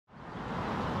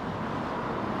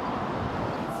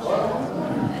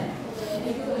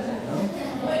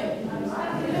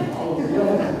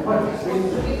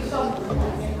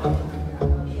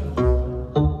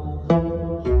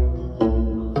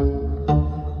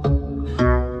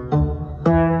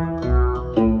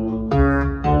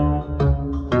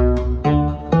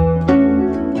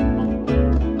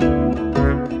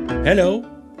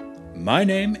My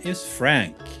name is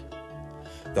Frank.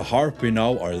 The harp we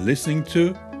now are listening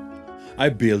to, I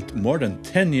built more than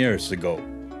 10 years ago.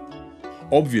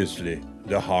 Obviously,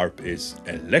 the harp is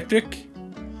electric,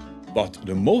 but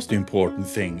the most important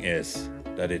thing is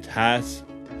that it has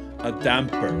a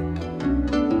damper.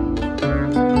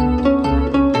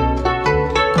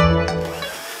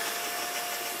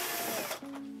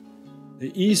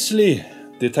 The easily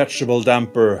detachable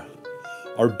damper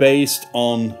are based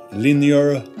on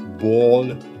linear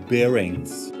ball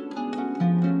bearings.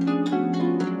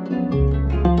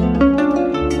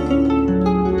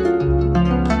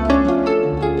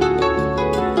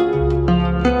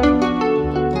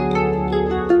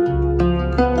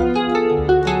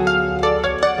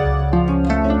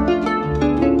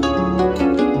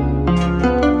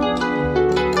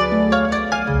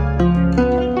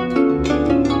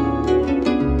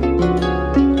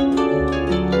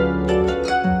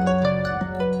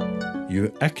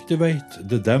 You activate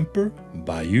the damper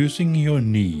by using your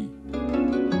knee.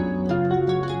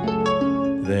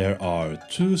 There are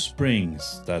two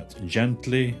springs that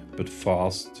gently but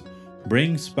fast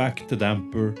brings back the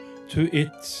damper to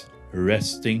its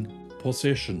resting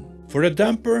position. For a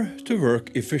damper to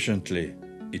work efficiently,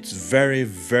 it's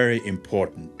very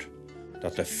important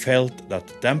that the felt that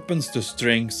dampens the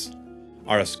strings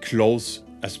are as close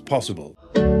as possible.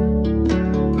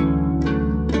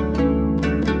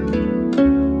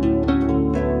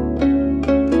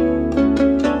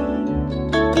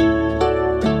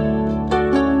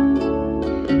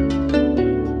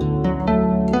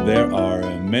 There are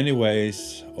many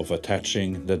ways of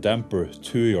attaching the damper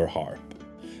to your harp.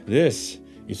 This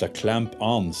is a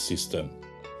clamp-on system,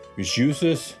 which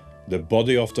uses the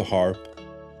body of the harp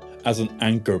as an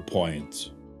anchor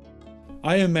point.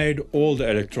 I have made all the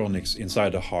electronics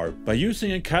inside the harp. By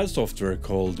using a CAD software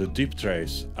called Deep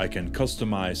Trace, I can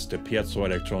customize the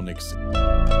piezoelectronics.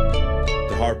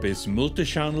 The harp is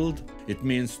multi-channeled. It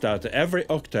means that every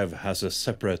octave has a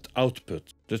separate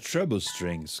output. The treble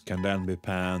strings can then be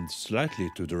panned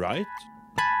slightly to the right,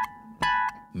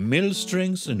 middle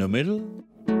strings in the middle,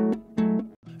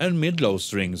 and mid-low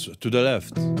strings to the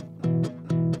left.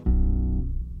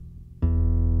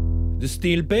 The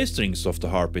steel bass strings of the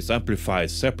harp is amplified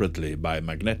separately by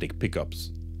magnetic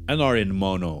pickups and are in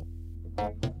mono.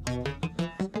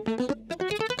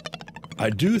 I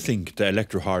do think the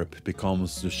electro harp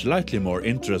becomes slightly more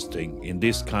interesting in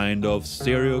this kind of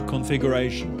stereo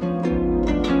configuration.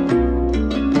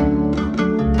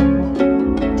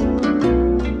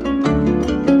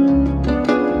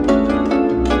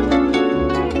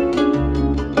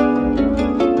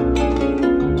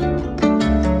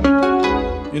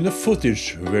 In the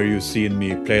footage where you've seen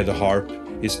me play the harp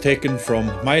is taken from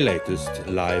my latest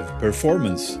live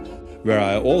performance, where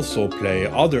I also play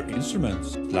other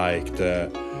instruments like the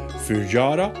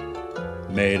fujara,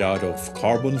 made out of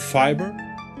carbon fiber,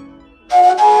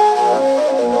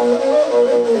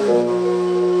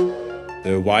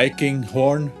 the Viking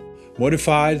horn,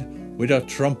 modified with a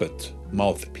trumpet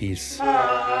mouthpiece.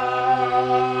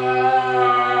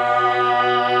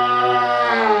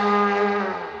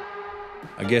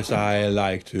 I guess I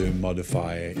like to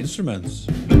modify instruments.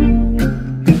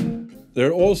 There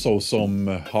are also some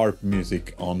harp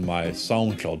music on my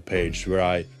SoundCloud page where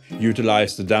I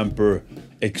utilize the damper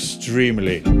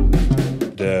extremely.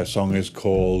 The song is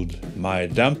called My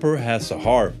Damper Has a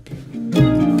Harp.